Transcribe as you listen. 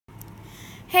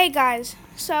Hey guys,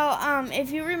 so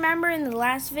if you remember in the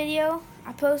last video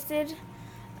I posted,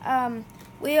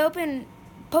 we opened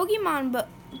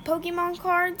Pokemon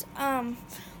cards.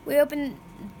 We opened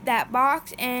that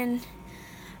box and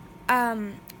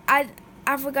I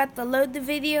forgot to load the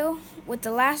video with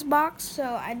the last box,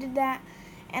 so I did that,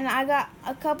 and I got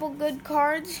a couple good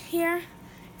cards here.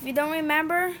 If you don't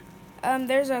remember,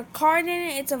 there's a card in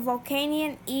it. It's a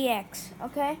Volcanion EX.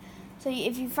 Okay, so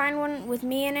if you find one with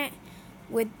me in it,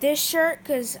 with this shirt,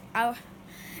 because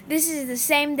this is the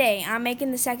same day I'm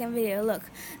making the second video. Look,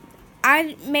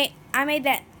 I made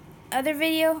that other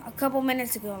video a couple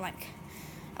minutes ago.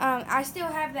 I still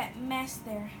have that mess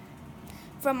there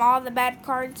from all the bad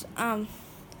cards.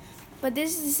 But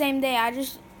this is the same day.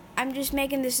 I'm just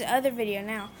making this other video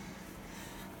now.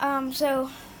 So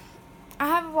I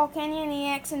have a Volcanion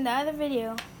EX in the other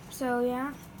video. So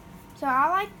yeah. So I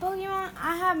like Pokemon.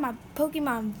 I have my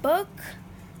Pokemon book.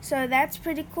 So that's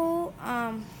pretty cool.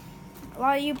 A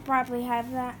lot of you probably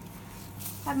have that.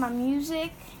 I have my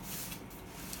music.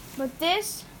 But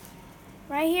this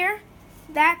right here,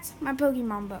 that's my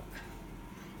Pokemon book.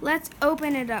 Let's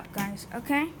open it up, guys,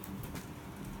 okay?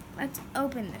 Let's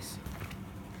open this.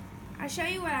 I'll show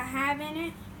you what I have in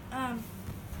it.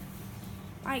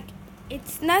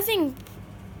 It's nothing.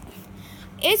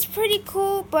 It's pretty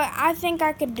cool, but I think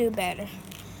I could do better.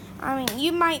 I mean,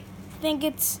 you might think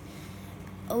it's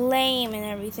lame and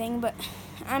everything, but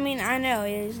I mean, I know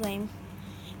it is lame.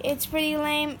 It's pretty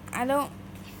lame. I don't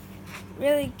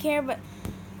really care, but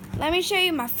let me show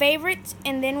you my favorites,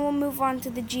 and then we'll move on to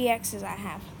the GXs I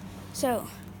have. So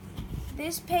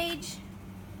this page,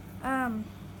 let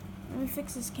me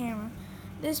fix this camera.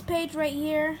 This page right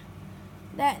here,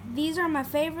 these are my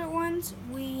favorite ones.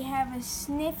 We have a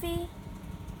Sniffy.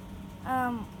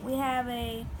 We have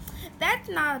that's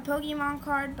not a Pokemon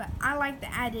card, but I like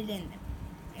to add it in there.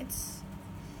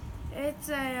 It's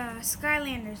a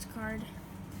Skylanders card.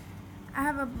 I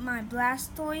have my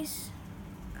Blastoise.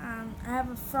 I have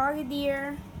a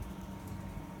Frogadier,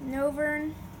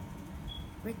 Novern,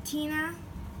 Retina,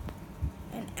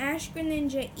 an Ash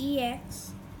Greninja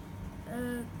EX,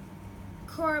 a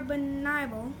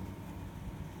Carbonibal,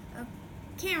 a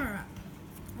Camerupt.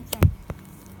 Okay.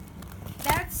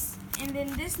 And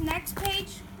then this next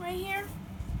page right here,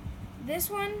 this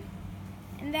one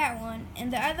and that one,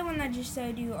 and the other one I just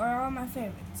showed you are all my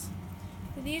favorites.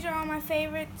 So these are all my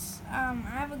favorites. I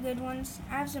have a good ones.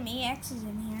 I have some EXs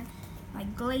in here,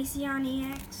 like Glaceon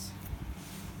EX.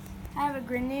 I have a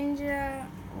Greninja,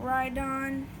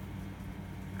 Rhyperior,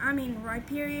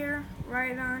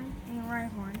 Rhydon, and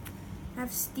Rhyhorn. I have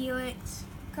Steelix,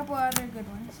 a couple other good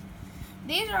ones.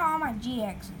 These are all my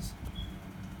GXs.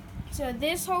 So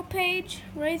this whole page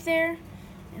right there,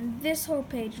 and this whole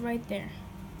page right there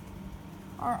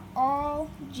are all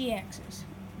GXs.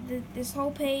 This whole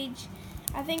page,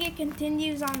 I think it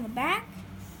continues on the back.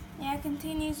 Yeah, it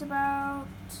continues about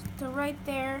to right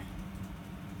there.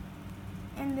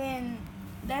 And then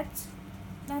that's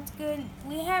good.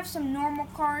 We have some normal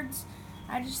cards.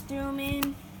 I just threw them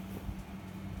in.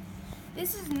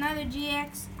 This is another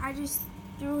GX. I just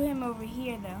threw him over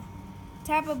here though.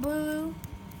 Tapu Bulu.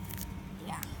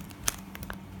 Yeah.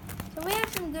 So we have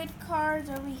some good cards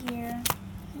over here.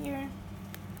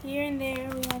 Here and there,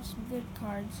 we have some good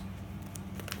cards.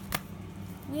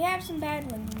 We have some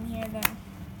bad ones in here, though.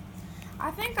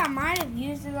 I think I might have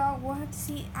used it all. We'll have to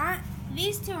see.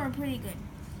 These two are pretty good.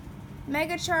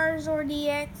 Mega Charizard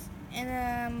EX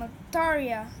and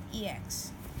Mataria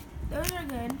EX. Those are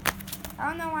good. I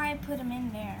don't know why I put them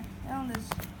in there. They don't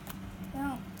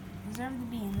deserve to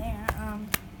be in there. I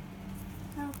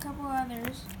have a couple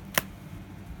others.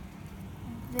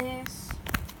 This.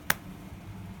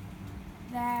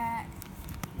 That.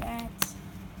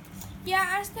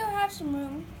 Yeah, I still have some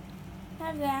room. I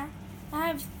have that. I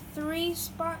have 3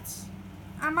 spots.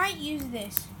 I might use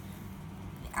this.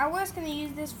 I was going to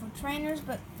use this for trainers,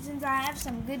 but since I have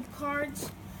some good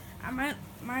cards, I might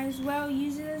as well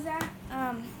use it as that.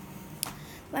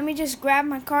 Let me just grab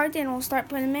my cards and we'll start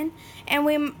putting them in. And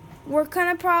we're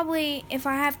gonna probably, if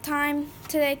I have time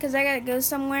today, because I gotta go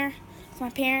somewhere with my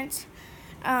parents,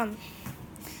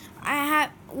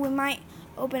 we might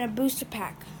open a booster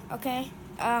pack, okay?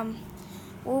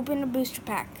 We'll open a booster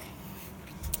pack.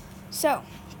 So,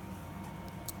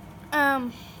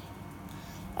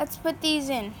 let's put these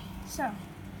in. So,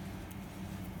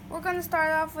 we're gonna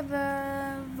start off with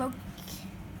the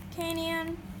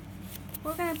Volcanion.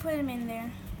 We're gonna put him in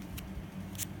there.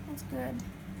 That's good.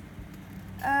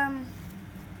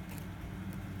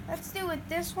 Let's do with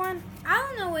this one. I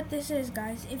don't know what this is,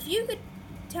 guys. If you could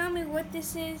tell me what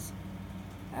this is,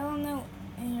 I don't know.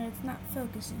 And here, it's not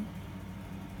focusing.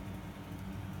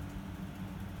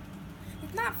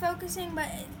 not focusing, but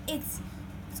it's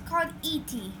called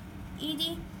ET.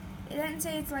 ET. It doesn't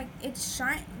say it's like it's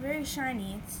very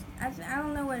shiny. I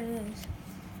don't know what it is.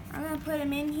 I'm gonna put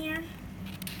him in here.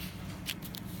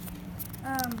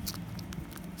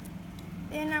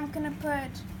 Then I'm gonna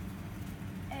put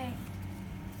a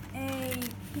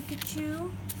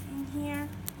Pikachu in here.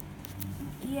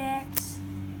 EX.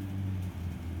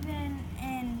 Then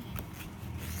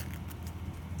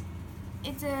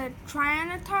it's a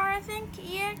Trianatar, I think,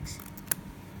 EX.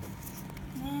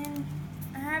 And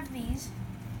I have these.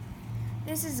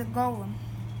 This is a Golem.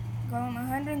 Golem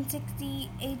 160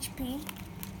 HP.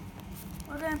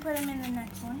 We're gonna put him in the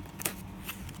next one.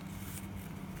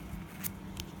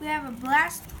 We have a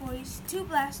Blastoise, 2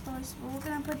 Blastoise, but we're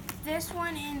gonna put this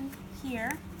one in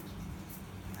here.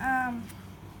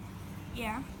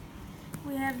 Yeah.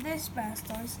 We have this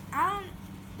Blastoise.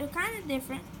 They're kind of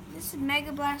different. This is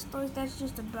Mega Blastoise, that's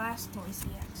just a Blastoise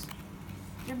EX.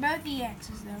 They're both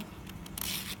EXs though.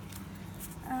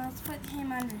 Let's put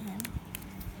him under him.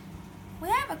 We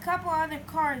have a couple other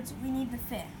cards we need to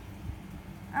fit.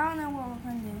 I don't know what we're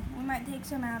going to do. We might take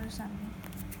some out or something.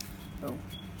 But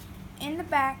in the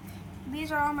back,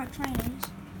 these are all my trainers.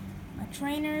 My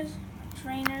trainers,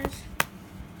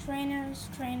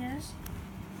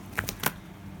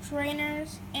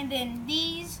 and then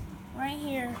these right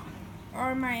here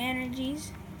are my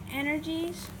energies.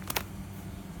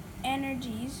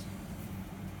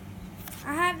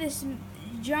 I have this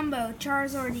Jumbo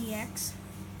Charizard EX,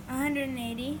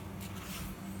 180.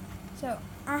 So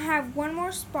I have one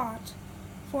more spot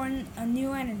for a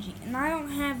new energy, and I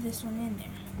don't have this one in there.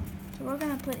 So we're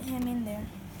gonna put him in there.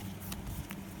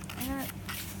 I'm gonna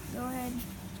go ahead and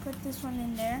put this one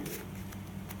in there.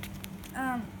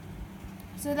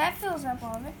 So that fills up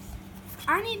all of it.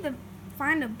 I need to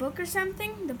find a book or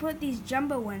something to put these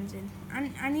jumbo ones in.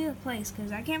 I need a place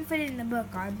because I can't fit it in the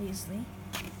book, obviously.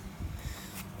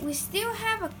 We still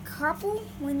have a couple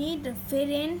we need to fit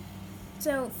in.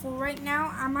 So for right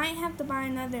now, I might have to buy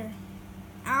another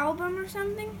album or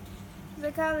something. I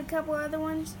got a couple other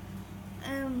ones.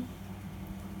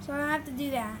 So I have to do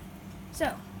that.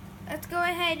 So let's go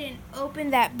ahead and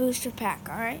open that booster pack,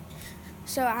 alright?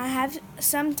 So I have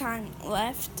some time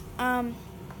left. I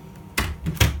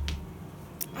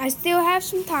still have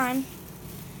some time.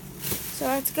 So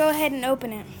let's go ahead and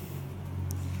open it.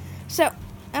 So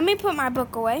let me put my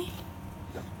book away.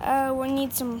 We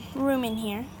need some room in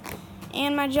here.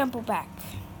 And my jumbo pack.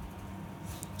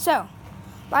 So,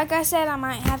 like I said, I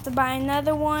might have to buy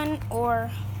another one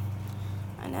or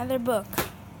another book.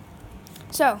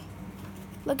 So,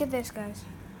 look at this, guys.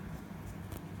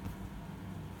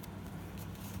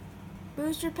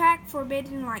 Booster pack,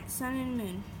 Forbidden Light, Sun and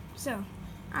Moon. So,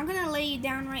 I'm going to lay you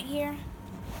down right here.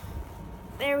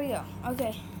 There we go.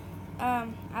 Okay. I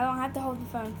don't have to hold the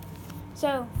phone.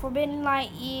 So, Forbidden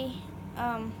Light,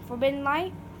 Forbidden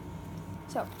Light.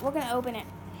 So, we're going to open it.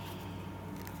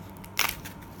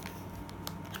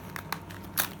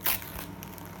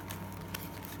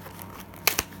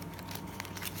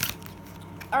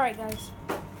 Alright, guys.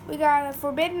 We got a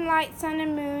Forbidden Light, Sun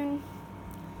and Moon.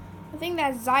 I think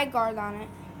that's Zygarde on it.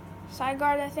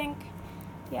 Zygarde, I think.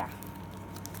 Yeah.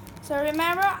 So,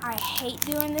 remember, I hate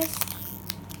doing this.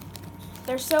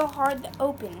 They're so hard to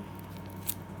open.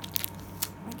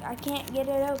 Like, I can't get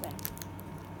it open.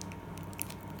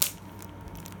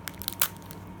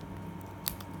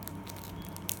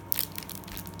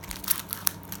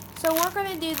 So we're going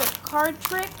to do the card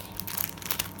trick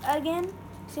again,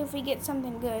 see if we get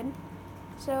something good.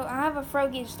 So I have a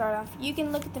Froakie to start off. You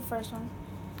can look at the first one.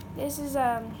 This is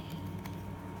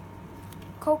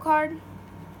Cold card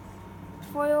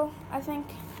foil, I think.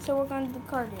 So we're going to do the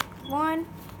card trick. 1,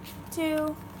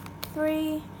 2,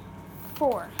 3,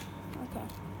 4. Okay.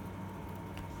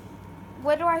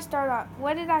 What did I start off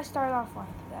with,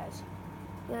 guys?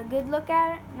 Get a good look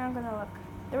at it, and I'm going to look.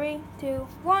 3, 2,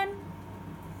 1.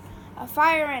 A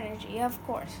fire energy, of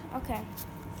course. Okay.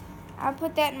 I'll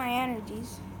put that in my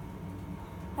energies.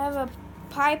 I have a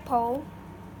Piepole.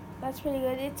 That's pretty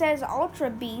good. It says Ultra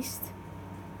Beast.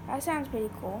 That sounds pretty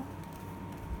cool.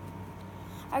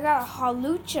 I got a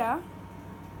Hawlucha.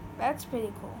 That's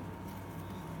pretty cool.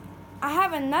 I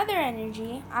have another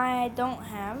energy I don't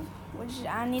have, which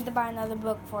I need to buy another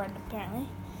book for it, apparently.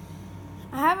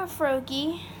 I have a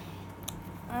Froakie.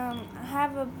 I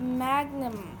have a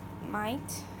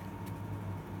Magnemite.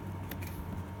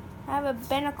 I have a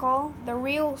Binacle, the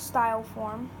real style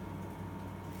form.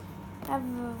 I have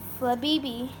a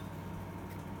Flabibi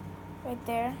right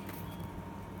there.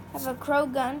 I have a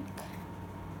Krogunk.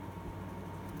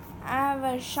 I have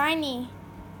a shiny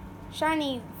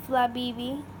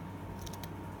Flabibi.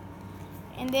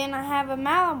 and then I have a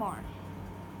Malamar.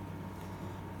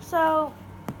 So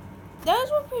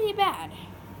those were pretty bad.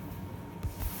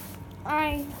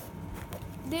 I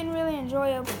didn't really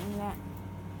enjoy opening that.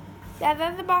 That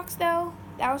other box though,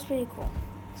 that was pretty cool.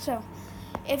 So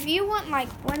if you want like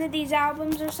one of these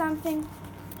albums or something,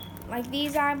 like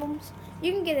these albums,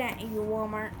 you can get it at your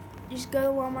Walmart. Just go to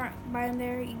Walmart, buy them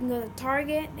there. You can go to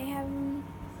Target. They have them.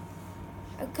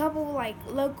 A couple like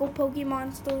local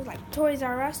Pokemon stores like Toys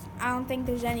R Us. I don't think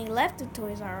there's any left of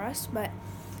Toys R Us, but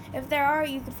if there are,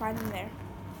 you can find them there.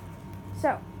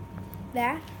 So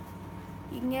that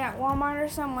you can get at Walmart or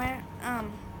somewhere.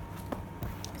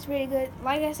 It's pretty good.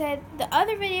 Like I said, the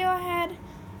other video I had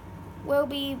will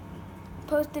be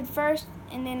posted first,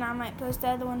 and then I might post the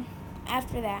other one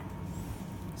after that.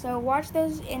 So watch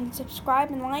those and subscribe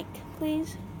and like,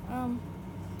 please.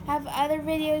 Have other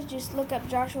videos, just look up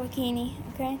Joshua Keeney,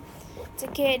 okay? It's a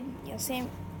kid. You'll see him.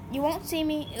 You won't see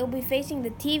me. It'll be facing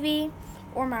the TV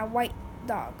or my white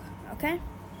dog, okay?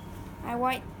 My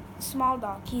white small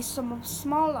dog. He's some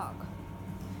small dog.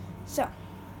 So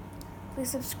please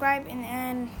subscribe,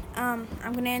 and I'm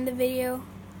gonna end the video.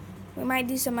 We might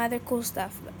do some other cool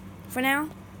stuff, but for now,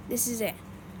 this is it.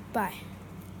 Bye.